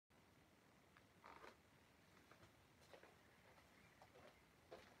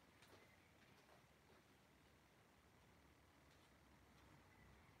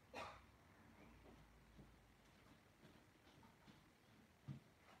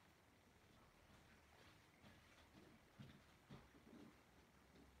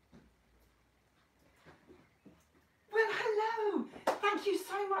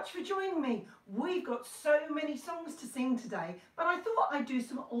so much for joining me. We've got so many songs to sing today, but I thought I'd do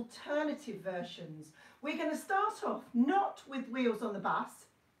some alternative versions. We're going to start off not with wheels on the bus,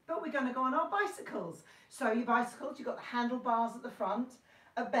 but we're going to go on our bicycles. So your bicycles, you've got the handlebars at the front,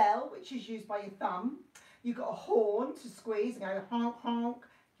 a bell, which is used by your thumb. You've got a horn to squeeze and go honk, honk.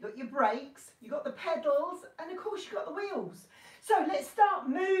 You've got your brakes, you've got the pedals, and of course you've got the wheels. So let's start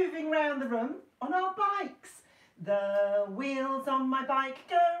moving around the room on our bikes. The wheels on my bike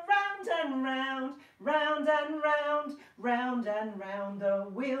go round and round, round and round, round and round. The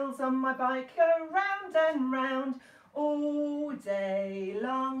wheels on my bike go round and round all day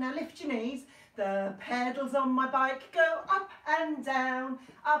long. Now lift your knees. The pedals on my bike go up and down,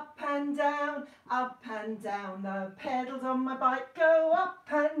 up and down, up and down. The pedals on my bike go up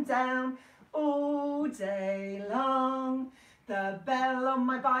and down all day long. The bell on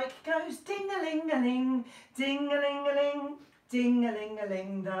my bike goes ding-a-ling-a-ling, ding-a-ling-a-ling,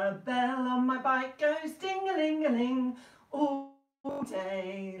 ding-a-ling-a-ling. The bell on my bike goes ding-a-ling-a-ling all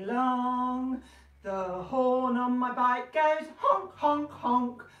day long. The horn on my bike goes honk, honk,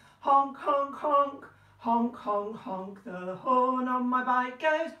 honk, honk, honk, honk, honk, honk, honk. The horn on my bike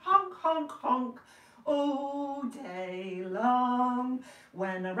goes honk, honk, honk all day long.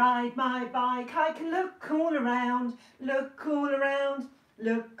 When I ride my bike, I can look all around, look all around,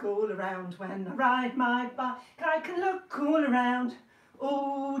 look all around. When I ride my bike, I can look all around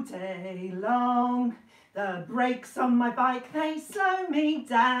all day long. The brakes on my bike, they slow me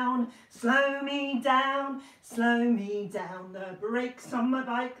down, slow me down, slow me down. The brakes on my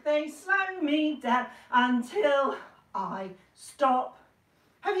bike, they slow me down until I stop.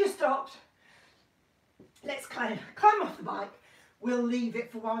 Have you stopped? Let's climb off the bike. We'll leave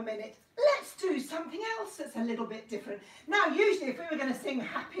it for 1 minute. Let's do something else that's a little bit different. Now, usually if we were going to sing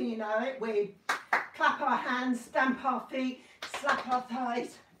Happy You Know It, we'd clap our hands, stamp our feet, slap our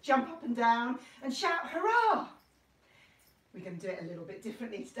thighs, jump up and down and shout hurrah. We're going to do it a little bit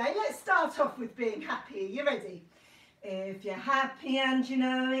differently today. Let's start off with being happy. Are you ready? If you're happy and you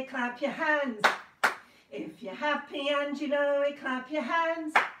know it, clap your hands. If you're happy and you know it, clap your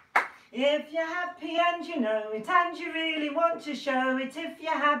hands. If you're happy and you know it and you really want to show it, if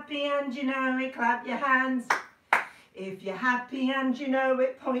you're happy and you know it, clap your hands. If you're happy and you know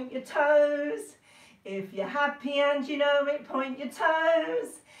it, point your toes. If you're happy and you know it, point your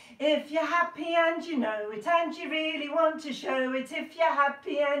toes. If you're happy and you know it and you really want to show it, if you're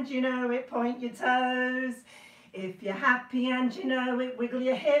happy and you know it, point your toes. If you're happy and you know it, wiggle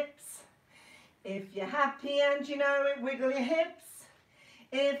your hips. If you're happy and you know it, wiggle your hips.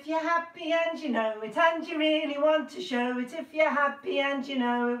 If you're happy and you know it and you really want to show it, if you're happy and you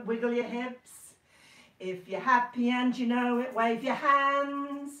know it, wiggle your hips. If you're happy and you know it, wave your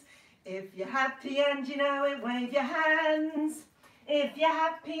hands. If you're happy and you know it, wave your hands. If you're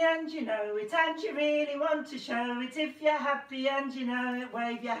happy and you know it and you really want to show it, if you're happy and you know it,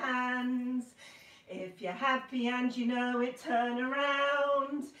 wave your hands. If you're happy and you know it, turn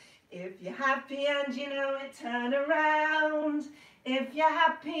around. If you're happy and you know it, turn around. If you're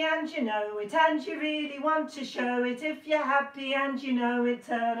happy and you know it and you really want to show it, if you're happy and you know it,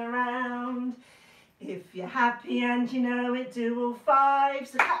 turn around. If you're happy and you know it, do all five.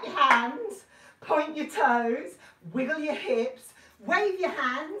 So clap your hands, point your toes, wiggle your hips, wave your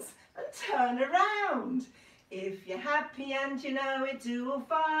hands and turn around. If you're happy and you know it, do all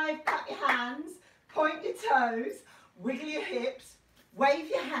five. Clap your hands, point your toes, wiggle your hips, wave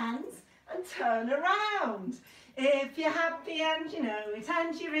your hands and turn around. If you're happy and you know it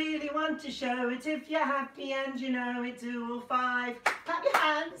and you really want to show it, if you're happy and you know it, do all five. Clap your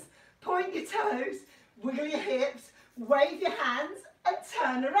hands, point your toes, wiggle your hips, wave your hands and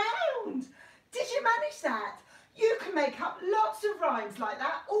turn around. Did you manage that? You can make up lots of rhymes like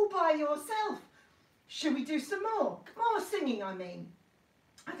that all by yourself. Should we do some more? More singing, I mean.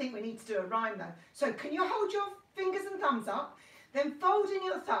 I think we need to do a rhyme though. So can you hold your fingers and thumbs up, then fold in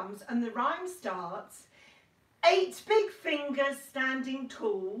your thumbs and the rhyme starts. 8 big fingers standing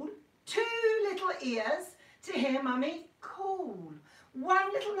tall, 2 little ears to hear mummy call,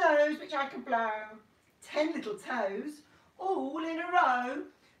 1 little nose which I can blow, 10 little toes all in a row,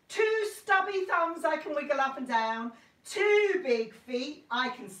 2 stubby thumbs I can wiggle up and down, 2 big feet I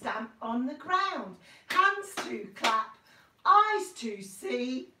can stamp on the ground, hands to clap, eyes to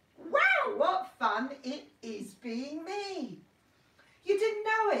see. Wow, what fun it is being me. You didn't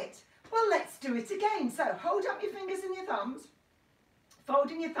know it? Well, let's do it again. So hold up your fingers and your thumbs, fold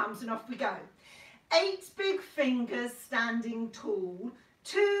in your thumbs and off we go. 8 big fingers standing tall,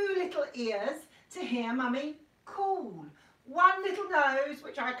 2 little ears to hear mummy call, 1 little nose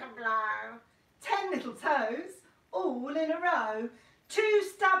which I can blow, 10 little toes all in a row, 2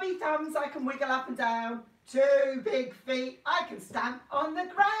 stubby thumbs I can wiggle up and down. 2 big feet I can stamp on the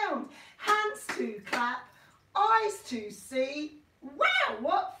ground. Hands to clap, eyes to see. Wow,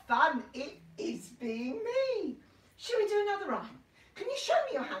 what fun it is being me. Shall we do another rhyme? Can you show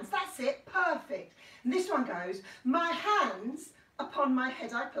me your hands? That's it, perfect. And this one goes, my hands upon my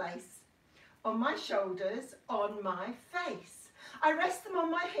head I place, on my shoulders, on my face. I rest them on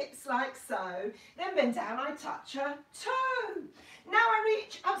my hips like so, then bend down, I touch a toe. Now I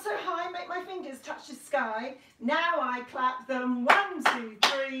reach up so high, make my fingers touch the sky. Now I clap them, 1, 2,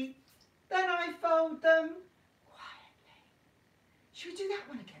 3, then I fold them quietly. Should we do that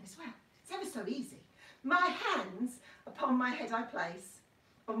one again as well? It's ever so easy. My hands upon my head I place,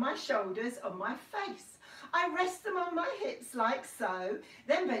 on my shoulders, on my face. I rest them on my hips like so,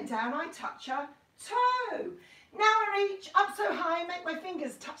 then bend down, I touch a toe. Now I reach up so high, make my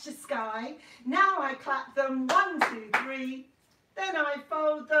fingers touch the sky. Now I clap them, 1, 2, 3, then I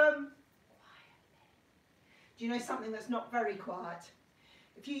fold them quietly. Do you know something that's not very quiet?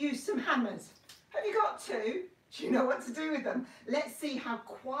 If you use some hammers, have you got 2? Do you know what to do with them? Let's see how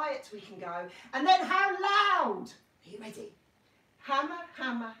quiet we can go and then how loud. Are you ready? Hammer,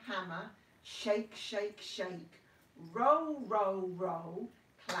 hammer, hammer, shake, shake, shake, roll, roll, roll,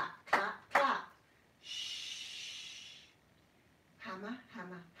 clap, clap, clap. Shh. Hammer,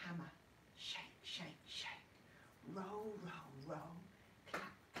 hammer, hammer, shake, shake, shake, roll, roll, roll,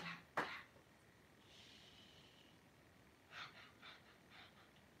 clap, clap, clap. Shh. Hammer,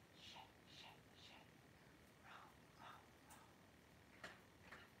 hammer, hammer, shake, shake, shake, roll, roll, roll,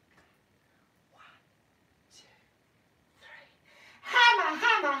 clap, clap, clap. 1, 2, 3. Hammer,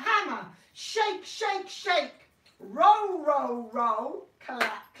 hammer, hammer, shake, shake, shake, roll, roll, roll,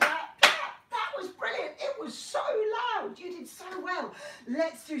 clap, clap, clap. That was brilliant. It was so loud. You did so well.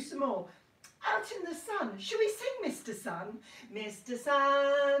 Let's do some more. Out in the sun. Should we sing, Mr. Sun? Mr.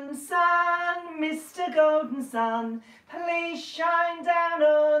 Sun, Sun, Mr. Golden Sun, please shine down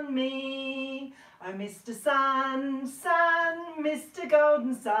on me. Oh, Mr. Sun, Sun, Mr.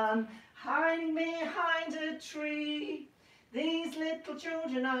 Golden Sun, hiding behind a tree. These little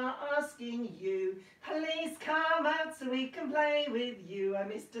children are asking you, please come out so we can play with you. Oh,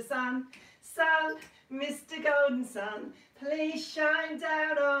 Mr. Sun, Sun, Mr. Golden Sun, please shine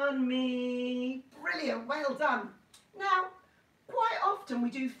down on me. Brilliant, well done. Now, quite often we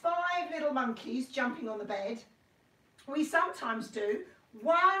do 5 little monkeys jumping on the bed. We sometimes do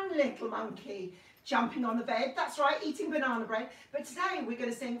 1 little monkey jumping on the bed. That's right, eating banana bread. But today we're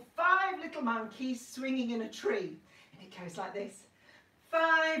going to sing 5 little monkeys swinging in a tree. And it goes like this.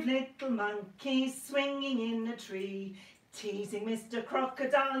 5 little monkeys swinging in a tree, teasing Mr.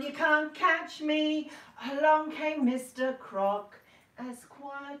 Crocodile, you can't catch me. Along came Mr. Croc, as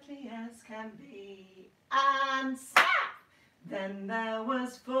quietly as can be, and snap! Then there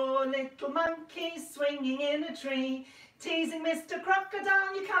was 4 little monkeys swinging in a tree, teasing Mr.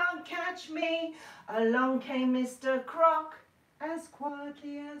 Crocodile, you can't catch me. Along came Mr. Croc, as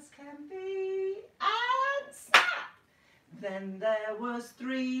quietly as can be, and snap! Then there was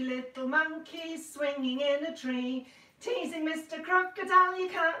 3 little monkeys swinging in a tree, teasing Mr. Crocodile, you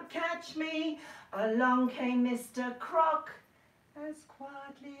can't catch me. Along came Mr. Croc, as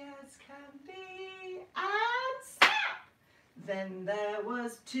quietly as can be, and snap! Then there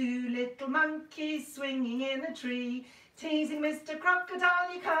was 2 little monkeys swinging in a tree, teasing Mr.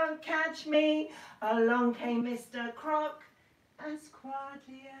 Crocodile, you can't catch me. Along came Mr. Croc, as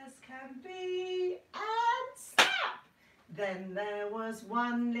quietly as can be, and snap! Then there was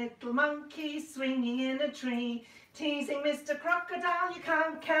 1 little monkey swinging in a tree, teasing Mr. Crocodile, you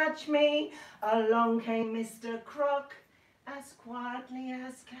can't catch me. Along came Mr. Croc, as quietly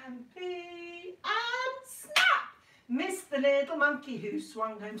as can be, and snap! Missed the little monkey who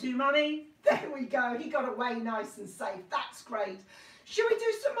swung home to mummy. There we go, he got away nice and safe. That's great. Should we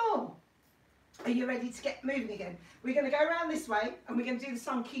do some more? Are you ready to get moving again? We're going to go around this way and we're going to do the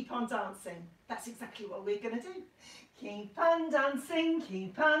song Keep On Dancing. That's exactly what we're going to do. Keep on dancing,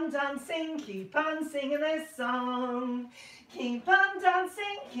 keep on dancing, keep on singing this song. Keep on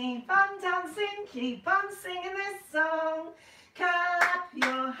dancing, keep on dancing, keep on singing this song. Clap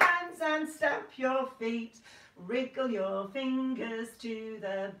your hands and stamp your feet, wriggle your fingers to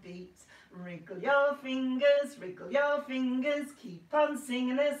the beat. Wriggle your fingers, keep on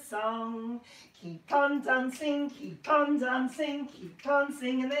singing this song. Keep on dancing, keep on dancing, keep on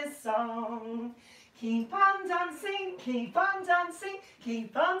singing this song. Keep on dancing, keep on dancing,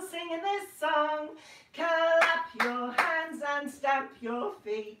 keep on singing this song. Clap your hands and stamp your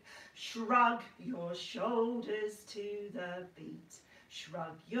feet, shrug your shoulders to the beat.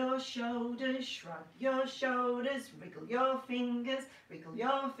 Shrug your shoulders, wriggle your fingers,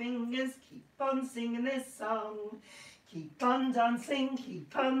 keep on singing this song. Keep on dancing,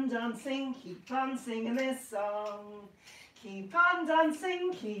 keep on dancing, keep on singing this song. Keep on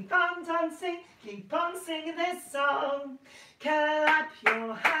dancing, keep on dancing, keep on singing this song. Clap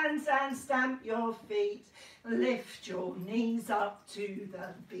your hands and stamp your feet. Lift your knees up to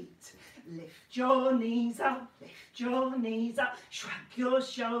the beat. Lift your knees up, shrug your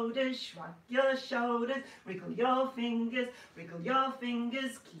shoulders, wriggle your fingers,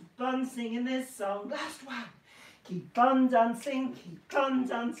 keep on singing this song. Last one. Keep on dancing, keep on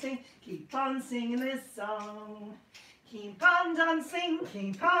dancing, keep on singing this song. Keep on dancing,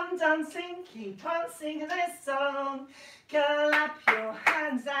 keep on dancing, keep on singing this song. Clap your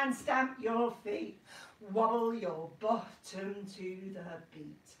hands and stamp your feet. Wobble your bottom to the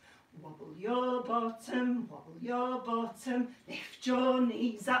beat. Wobble your bottom, lift your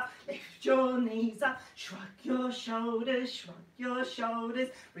knees up, shrug your shoulders,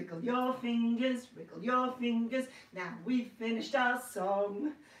 wriggle your fingers, now we've finished our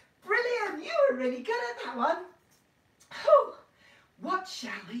song. Brilliant, you were really good at that one. Oh, what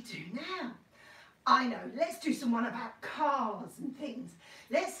shall we do now? I know, let's do someone about cars and things.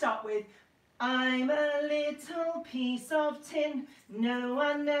 Let's start with I'm a little piece of tin, no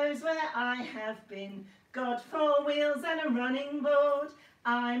one knows where I have been. Got 4 wheels and a running board.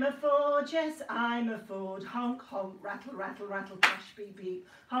 I'm a Ford, yes, I'm a Ford. Honk, honk, rattle, rattle, rattle, crash, beep, beep.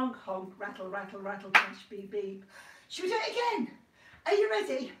 Honk, honk, rattle, rattle, rattle, crash, beep, beep. Should we do it again? Are you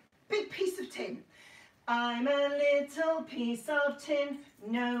ready? Big piece of tin. I'm a little piece of tin,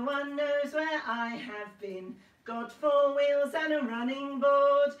 no one knows where I have been. Got 4 wheels and a running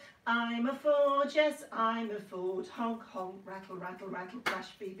board. I'm a Ford, yes, I'm a Ford. Honk, honk, rattle, rattle, rattle, crash,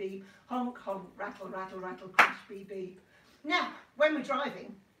 beep, beep. Honk, honk, rattle, rattle, rattle, crash, beep, beep. Now, when we're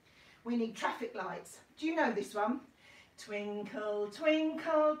driving, we need traffic lights. Do you know this one? Twinkle,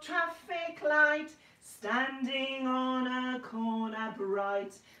 twinkle, traffic light, standing on a corner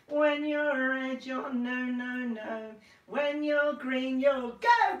bright. When you're red, you're no, no, no. When you're green, you're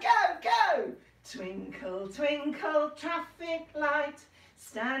go, go, go. Twinkle, twinkle, traffic light,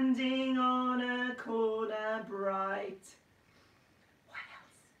 standing on a corner bright. What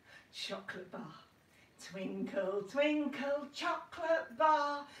else? Chocolate bar. Twinkle, twinkle, chocolate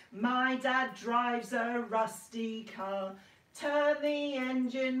bar. My dad drives a rusty car. Turn the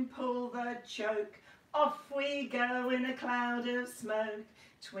engine, pull the choke. Off we go in a cloud of smoke.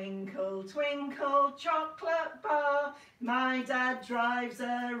 Twinkle, twinkle, chocolate bar. My dad drives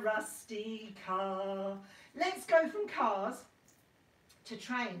a rusty car. Let's go from cars to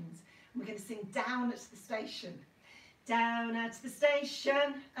trains. We're going to sing Down at the Station. Down at the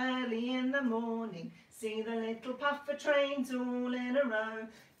station, early in the morning, see the little puffer trains all in a row.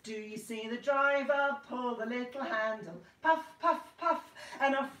 Do you see the driver pull the little handle? Puff, puff, puff,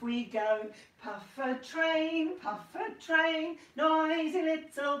 and off we go. Puffer train, noisy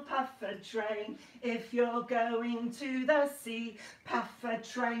little puffer train. If you're going to the sea, puffer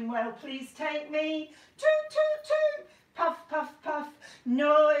train, well please take me. Toot, toot, toot, puff, puff, puff,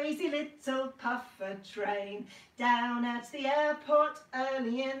 noisy little puffer train. Down at the airport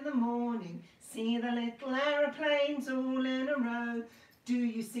early in the morning, see the little aeroplanes all in a row. Do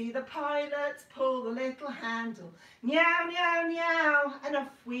you see the pilots pull the little handle? Meow, meow, meow, and off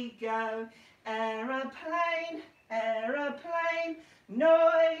we go. Aeroplane, aeroplane,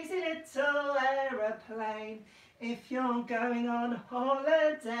 noisy little aeroplane. If you're going on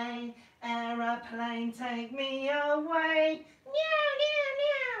holiday, aeroplane, take me away. Meow, meow,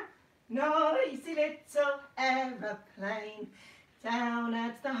 meow, noisy little aeroplane. Down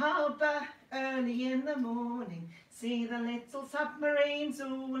at the harbour early in the morning, see the little submarines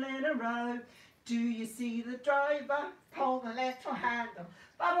all in a row. Do you see the driver pull the little handle?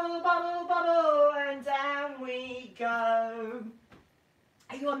 Bubble, bubble, bubble, and down we go.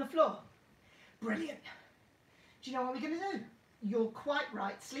 Are you on the floor? Brilliant. Do you know what we're going to do? You're quite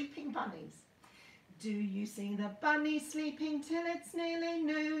right, sleeping bunnies. Do you see the bunnies sleeping till it's nearly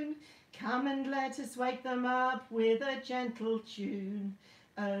noon? Come and let us wake them up with a gentle tune.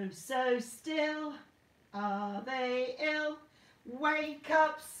 Oh, so still are they ill? Wake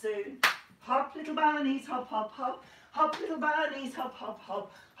up soon. Hop, little bunnies, hop, hop, hop. Hop, little bunnies, hop, hop,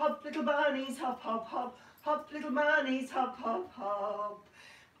 hop. Hop, little bunnies, hop, hop, hop. Hop, little bunnies, hop, hop, hop.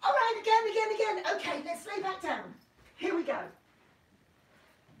 All right, again. Okay, let's lay back down. Here we go.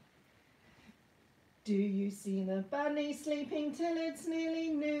 Do you see the bunnies sleeping till it's nearly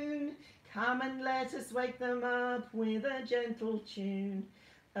noon? Come and let us wake them up with a gentle tune.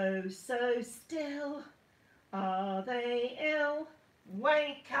 Oh, so still are they ill?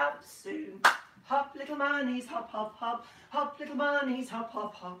 wake up soon. Hop little bunnies, hop hop hop, hop little bunnies, hop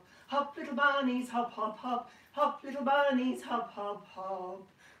hop hop, hop little bunnies, hop hop hop, hop little bunnies, hop hop hop.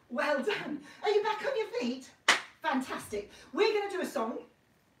 Well done. Are you back on your feet? Fantastic. We're going to do a song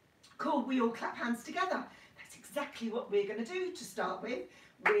called We All Clap Hands Together. That's exactly what we're going to do to start with.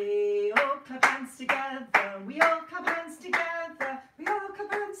 We all clap hands together, we all clap hands together, we all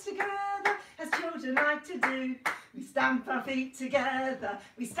clap hands together, as children like to do. We stamp our feet together,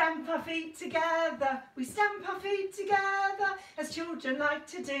 we stamp our feet together, we stamp our feet together, as children like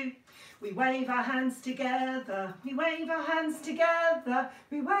to do. We wave our hands together, we wave our hands together,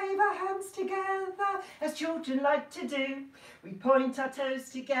 we wave our hands together, as children like to do. We point our toes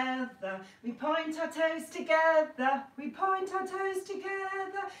together, we point our toes together, we point our toes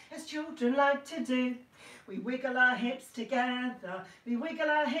together, as children like to do. We wiggle our hips together, we wiggle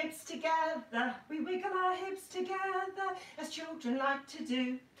our hips together, we wiggle our hips together, as children like to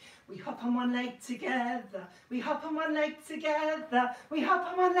do. We hop on one leg together, we hop on one leg together, we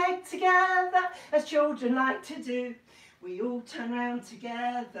hop on one leg together, as children like to do. We all turn round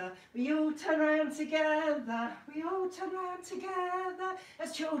together, we all turn round together, we all turn round together,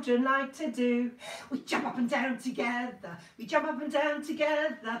 as children like to do. We jump up and down together, we jump up and down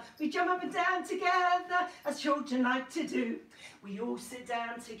together, we jump up and down together, as children like to do. We all sit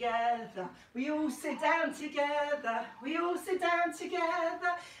down together, we all sit down together, we all sit down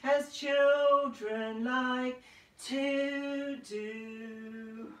together, as children like to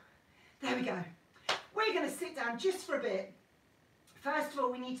do. There we go. We're going to sit down just for a bit. First of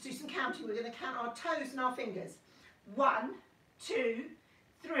all, we need to do some counting. We're going to count our toes and our fingers. 1, 2,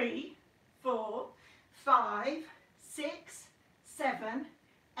 3, 4, 5, 6, 7,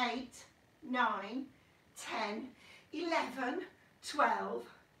 8, 9, 10, 11, 12,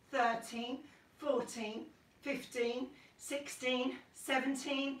 13, 14, 15, 16,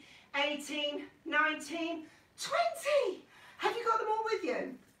 17, 18, 19, 20. Have you got them all with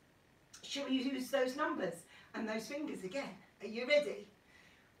you? Shall we use those numbers and those fingers again? Are you ready?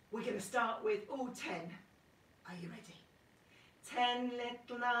 We're going to start with all 10. Are you ready? 10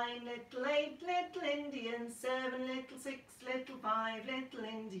 little, 9 little, 8 little Indians, 7 little, 6 little, 5 little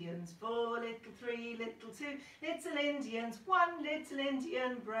Indians, 4 little, 3 little, 2 little Indians, 1 little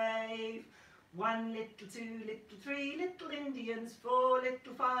Indian brave. 1 little, 2 little, 3 little Indians, 4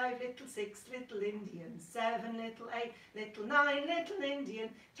 little, 5 little, 6 little Indians, 7 little, 8 little, 9 little Indian,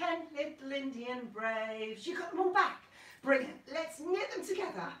 10 little Indian braves. You got them all back? Brilliant. Let's knit them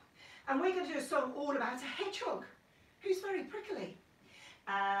together. And we're going to do a song all about a hedgehog who's very prickly.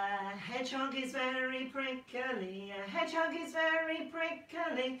 A hedgehog is very prickly, a hedgehog is very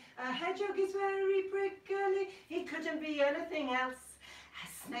prickly, a hedgehog is very prickly, he couldn't be anything else.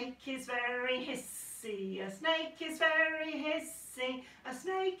 A snake is very hissy, a snake is very hissy, a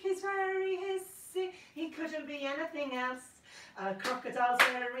snake is very hissy, he couldn't be anything else. A crocodile's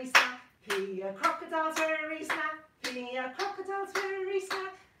very snappy, a crocodile's very snappy, a crocodile's very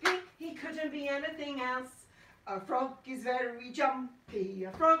snappy, he couldn't be anything else. A frog is very jumpy,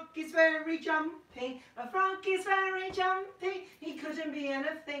 a frog is very jumpy, a frog is very jumpy, he couldn't be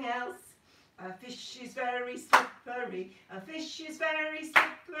anything else. A fish is very slippery, a fish is very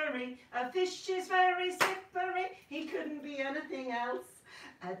slippery, a fish is very slippery, he couldn't be anything else.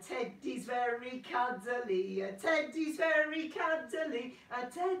 A teddy's very cuddly, a teddy's very cuddly, a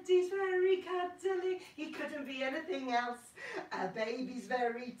teddy's very cuddly, he couldn't be anything else. A baby's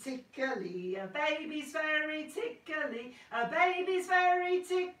very tickly, a baby's very tickly, a baby's very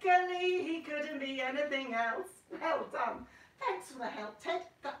tickly, he couldn't be anything else. Well done. Thanks for the help, Ted.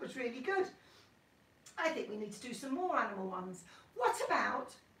 That was really good. I think we need to do some more animal ones. What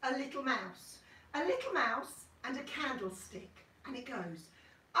about a little mouse? A little mouse and a candlestick. And it goes,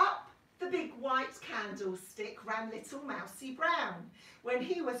 up the big white candlestick ran little Mousy Brown. When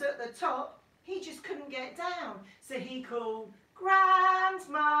he was at the top, he just couldn't get down. So he called,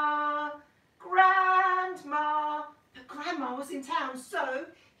 Grandma, Grandma. But Grandma was in town, so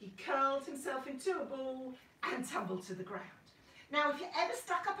he curled himself into a ball and tumbled to the ground. Now, if you ever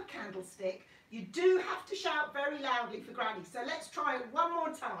stuck up a candlestick, you do have to shout very loudly for Granny. So let's try it one more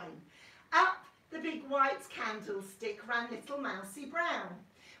time. Up the big white candlestick ran little Mousy Brown.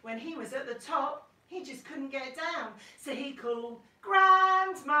 When he was at the top, he just couldn't get down. So he called,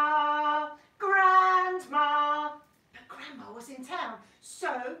 Grandma, Grandma. But Grandma was in town,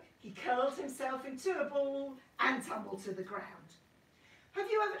 so he curled himself into a ball and tumbled to the ground. Have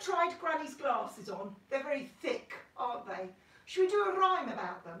you ever tried Granny's glasses on? They're very thick, aren't they? Should we do a rhyme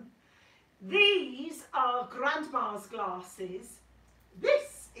about them? These are Grandma's glasses.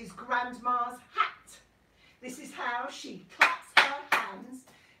 This is Grandma's hat. This is how she claps her hands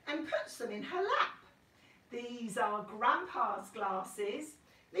and puts them in her lap. These are Grandpa's glasses.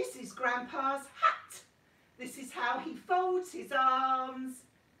 This is Grandpa's hat. This is how he folds his arms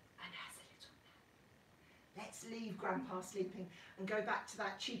and has a little nap. Let's leave Grandpa sleeping and go back to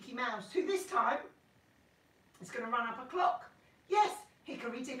that cheeky mouse, who this time is going to run up a clock. Yes,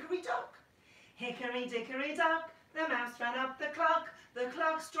 hickory dickory dock. Hickory dickory dock, the mouse ran up the clock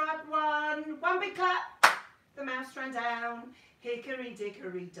struck one big clap, the mouse ran down. Hickory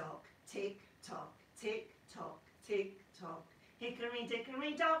dickory dock, tick tock, tick tock, tick tock. Hickory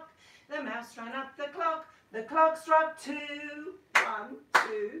dickory dock, the mouse ran up the clock struck two, 1,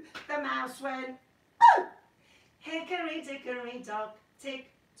 2, the mouse went boo! Hickory dickory dock,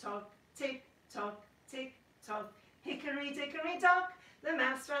 tick tock, tick tock, tick tock. Hickory dickory dock, the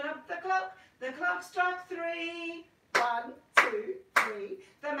mouse ran up the clock struck 3, 1, 2, 3,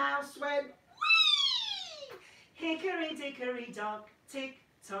 the mouse went whee! Hickory dickory dock, tick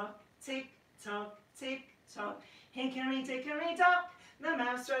tock, tick tock, tick tock. Hickory dickory dock, the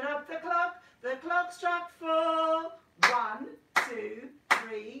mouse ran up the clock struck 4, 1, 2,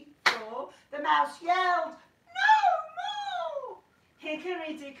 3, 4, the mouse yelled, no more!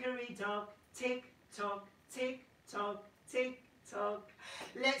 Hickory dickory dock, tick tock, tick tock, tick tock.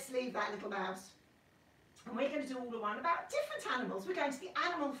 Let's leave that little mouse. And we're going to do all the one about different animals. We're going to the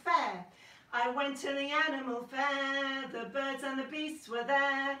animal fair. I went to the animal fair, the birds and the beasts were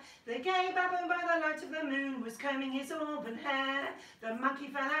there. The gay baboon by the light of the moon was combing his auburn hair. The monkey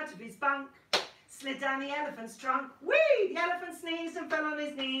fell out of his bunk, slid down the elephant's trunk. Whee! The elephant sneezed and fell on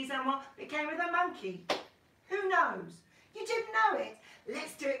his knees, and what became of the monkey? Who knows? You didn't know it?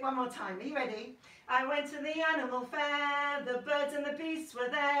 Let's do it one more time. Are you ready? I went to the animal fair, the birds and the beasts were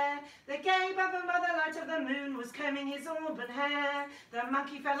there. The gay baboon by the light of the moon was combing his auburn hair. The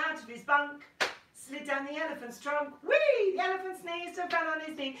monkey fell out of his bunk, slid down the elephant's trunk. Whee! The elephant sneezed and fell on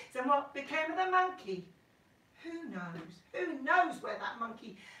his knees, and what became of the monkey? Who knows? Who knows where that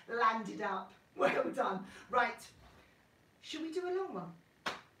monkey landed up? Well done. Right, should we do a long one?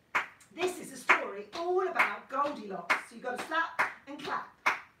 This is a story all about Goldilocks. So you've got to slap and clap.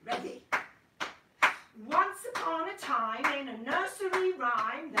 Ready? Once upon a time, in a nursery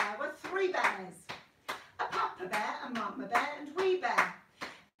rhyme, there were 3 bears. A papa bear, a mama bear, and wee bear.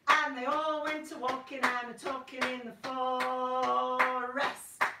 And they all went to walking and a-talking in the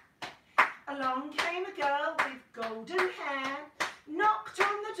forest. Along came a girl with golden hair, knocked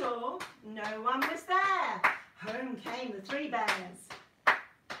on the door, no one was there. Home came the 3 bears.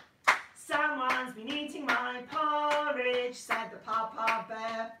 Someone's been eating my porridge, said the papa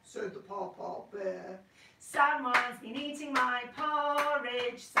bear, said the papa bear. Someone's been eating my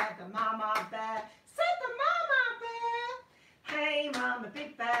porridge, said the mama bear, said the mama bear. Hey mama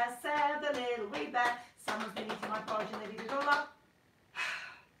big bear, said the little wee bear, someone's been eating my porridge and they did it all up.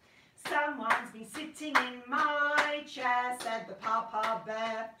 Someone's been sitting in my chair, said the papa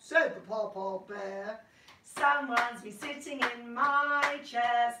bear, said the papa bear. Someone's been sitting in my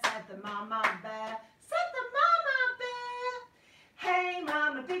chair, said the mama bear, said the mama bear. Hey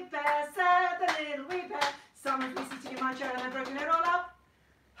mama big bear, said the little wee bear, someone's been sitting in my chair and I've broken it all up.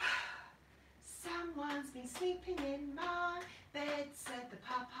 Someone's been sleeping in my bed, said the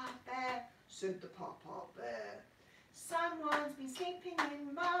papa bear, said the papa bear. Someone's been sleeping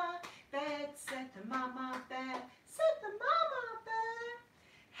in my bed, said the mama bear, said the mama bear.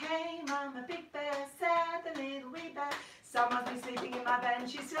 Hey mama big bear, said the little wee bear, someone's been sleeping in my bed and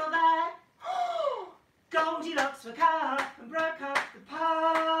she's still there. Goldilocks woke up and broke up the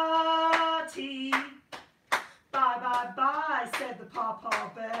party. Bye bye bye, said the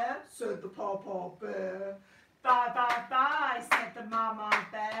papa bear, said the papa bear. Bye bye bye, said the mama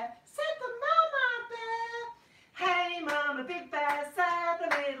bear, said the mama bear. Hey mama big bear, said the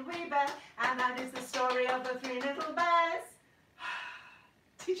little wee bear, and that is the story of the 3 little bears.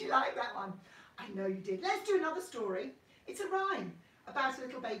 Did you like that one? I know you did. Let's do another story. It's a rhyme about a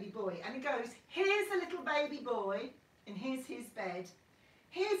little baby boy, and it goes, here's a little baby boy and here's his bed.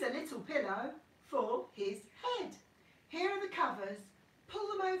 Here's a little pillow for his head. Here are the covers, pull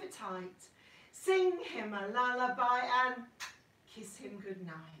them over tight. Sing him a lullaby and kiss him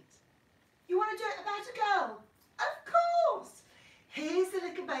goodnight. You want to do it about a girl? Of course! Here's a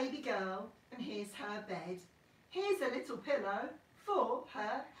little baby girl and here's her bed. Here's a little pillow for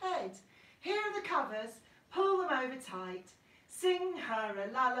her head. Here are the covers, pull them over tight. Sing her a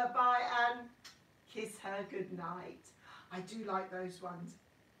lullaby and kiss her goodnight. I do like those ones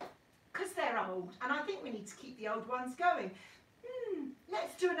because they're old and I think we need to keep the old ones going.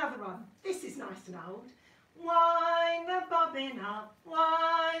 Let's do another one. This is nice and old. Wind the bobbin up,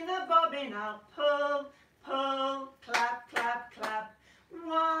 pull, pull, clap, clap, clap.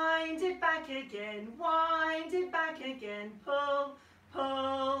 it back again, wind it back again, pull,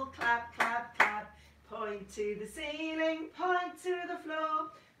 pull, clap, clap, clap, point to the ceiling, point to the floor,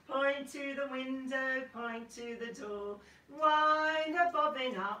 point to the window, point to the door, wind the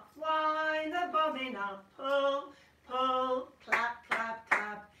bobbin up, wind the bobbin up, pull, pull, clap, clap,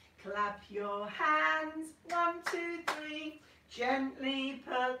 clap, clap your hands, 1, 2, 3, gently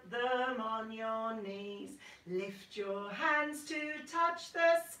put them on your knees, lift your hands to touch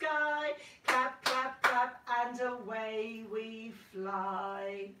the sky, clap, clap, clap, and away we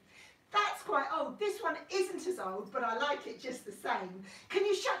fly. That's quite old. This one isn't as old, but I like it just the same. Can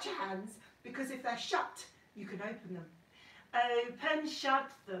you shut your hands? Because if they're shut, you can open them. Open,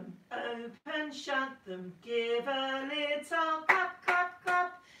 shut them, open, shut them, give a little clap, clap,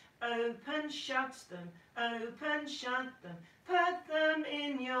 clap. Open, shut them, open, shut them, put them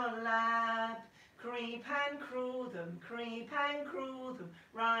in your lap. Creep and crawl them,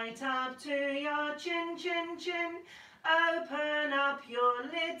 right up to your chin, chin, chin. Open up your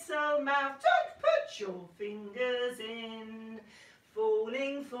little mouth, don't put your fingers in.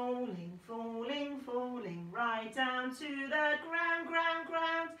 Falling, falling, falling, falling, right down to the ground, ground,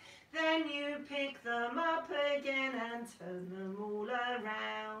 ground. Then you pick them up again and turn them all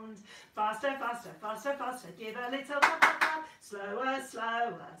around. Faster, faster, faster, faster, give a little clap, clap, clap. Slower,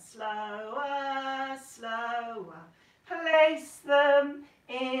 slower, slower, slower. Place them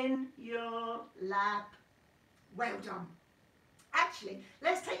in your lap. Well done. Actually,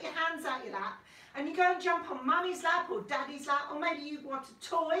 let's take your hands out your lap and you go and jump on mummy's lap or daddy's lap, or maybe you want a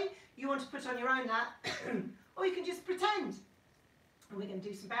toy you want to put on your own lap, or you can just pretend. And we're going to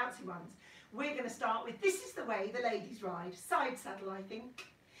do some bouncy ones. We're going to start with This Is the Way the Ladies Ride. Side saddle, I think.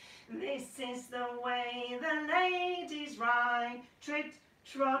 This is the way the ladies ride. Trit,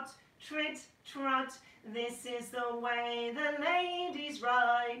 trot, trit, trot. This is the way the ladies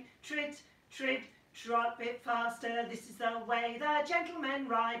ride. Trit, trit, trot, bit faster. This is the way the gentlemen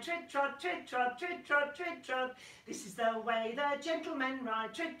ride. Trit, trot, trit, trot, trit, trot, trit, trot. This is the way the gentlemen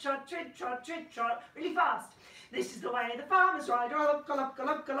ride. Trit, trot, trit, trot, trit, trot. Really fast. This is the way the farmers ride. Gallop, gallop,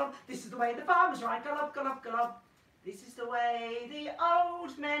 gallop, gallop. This is the way the farmers ride. Gallop, gallop, gallop. This is the way the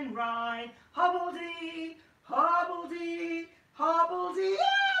old men ride. Hobbledy, hobbledy, hobbledy,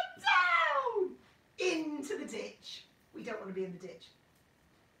 and down into the ditch. We don't want to be in the ditch.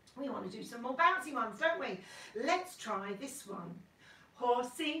 We want to do some more bouncy ones, don't we? Let's try this one.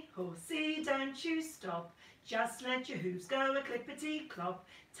 Horsey, horsey, don't you stop. Just let your hooves go a clippity-clop.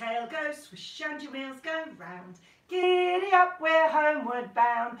 Tail go swish and your wheels go round. Giddy up, we're homeward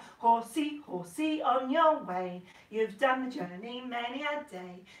bound. Horsey, horsey, on your way. You've done the journey many a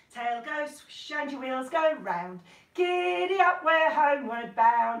day. Tail go swish and your wheels go round. Giddy up, we're homeward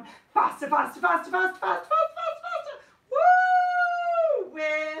bound. Faster, faster, faster, faster, faster, faster, faster, faster. Woo!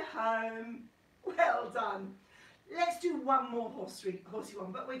 We're home. Well done. Let's do one more horsey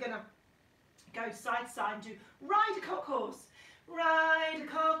one, but we're going to go side to side and do Ride a Cock Horse. Ride a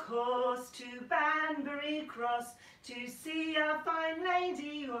cock horse to Banbury Cross to see a fine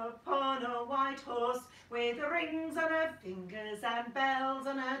lady upon a white horse with rings on her fingers and bells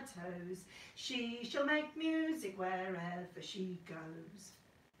on her toes. She shall make music wherever she goes.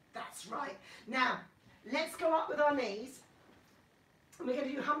 That's right. Now, let's go up with our knees and we're going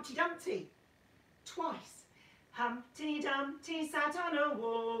to do Humpty Dumpty twice. Humpty Dumpty sat on a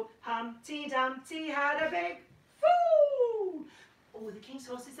wall. Humpty Dumpty had a big fall. All the king's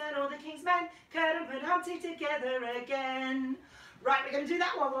horses and all the king's men couldn't put Humpty together again. Right, we're going to do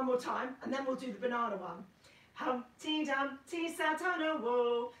that one more time and then we'll do the banana one. Humpty Dumpty sat on a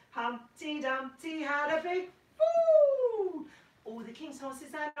wall. Humpty Dumpty had a big fall. All the king's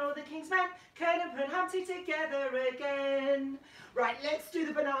horses and all the king's men couldn't put Humpty together again. Right, let's do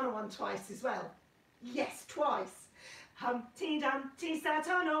the banana one twice as well. Yes, twice. Humpty Dumpty sat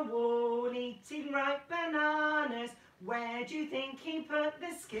on a wall eating ripe bananas. Where do you think he put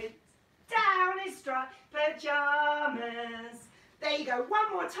the skins? Down his striped pyjamas. There you go,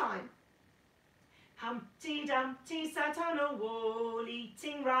 one more time. Humpty Dumpty sat on a wall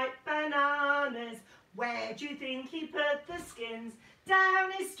eating ripe bananas. Where do you think he put the skins?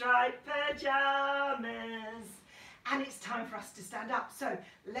 Down his striped pyjamas. And it's time for us to stand up. So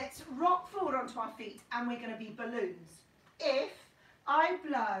let's rock forward onto our feet and we're going to be balloons. If I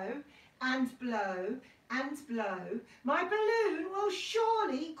blow and blow and blow, my balloon will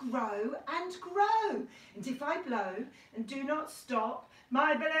surely grow and grow. And if I blow and do not stop,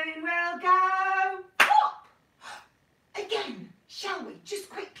 my balloon will go pop. Again, shall we? Just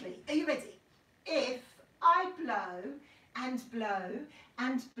quickly. Are you ready? If I blow and blow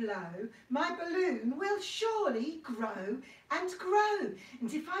and blow, my balloon will surely grow and grow.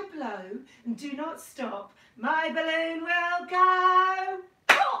 And if I blow and do not stop, my balloon will go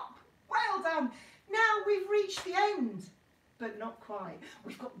pop. Well done. Now we've reached the end, but not quite.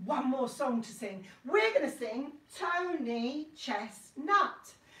 We've got one more song to sing. We're going to sing Tony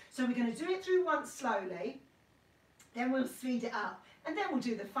Chestnut. So we're going to do it through once slowly, then we'll speed it up, and then we'll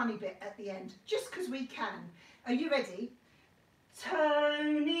do the funny bit at the end, just because we can. Are you ready?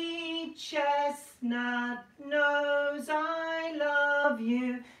 Tony Chestnut knows I love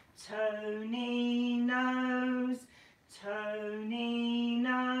you. Tony knows, Tony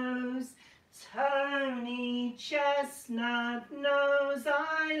knows. Tony Chestnut knows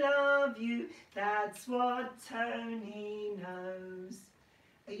I love you. That's what Tony knows.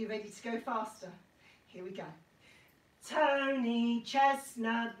 Are you ready to go faster? Here we go. Tony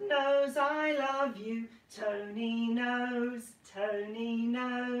Chestnut knows I love you. Tony knows, Tony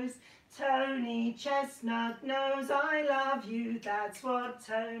knows. Tony Chestnut knows I love you. That's what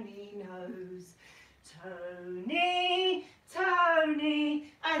Tony knows. Tony,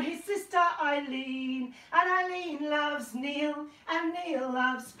 Tony, and his sister Eileen. And Eileen loves Neil, and Neil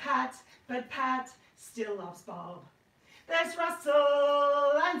loves Pat, but Pat still loves Bob. There's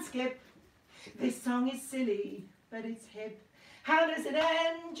Russell and Skip. This song is silly, but it's hip. How does it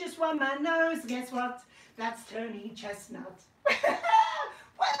end? Just one man knows. Guess what? That's Tony Chestnut.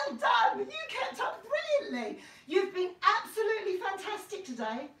 Well done! You kept up brilliantly. You've been absolutely fantastic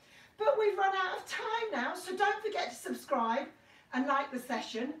today. But we've run out of time now, so don't forget to subscribe and like the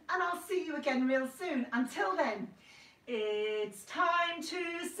session, and I'll see you again real soon. Until then, it's time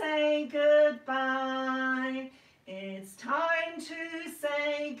to say goodbye. It's time to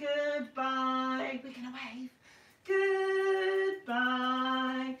say goodbye.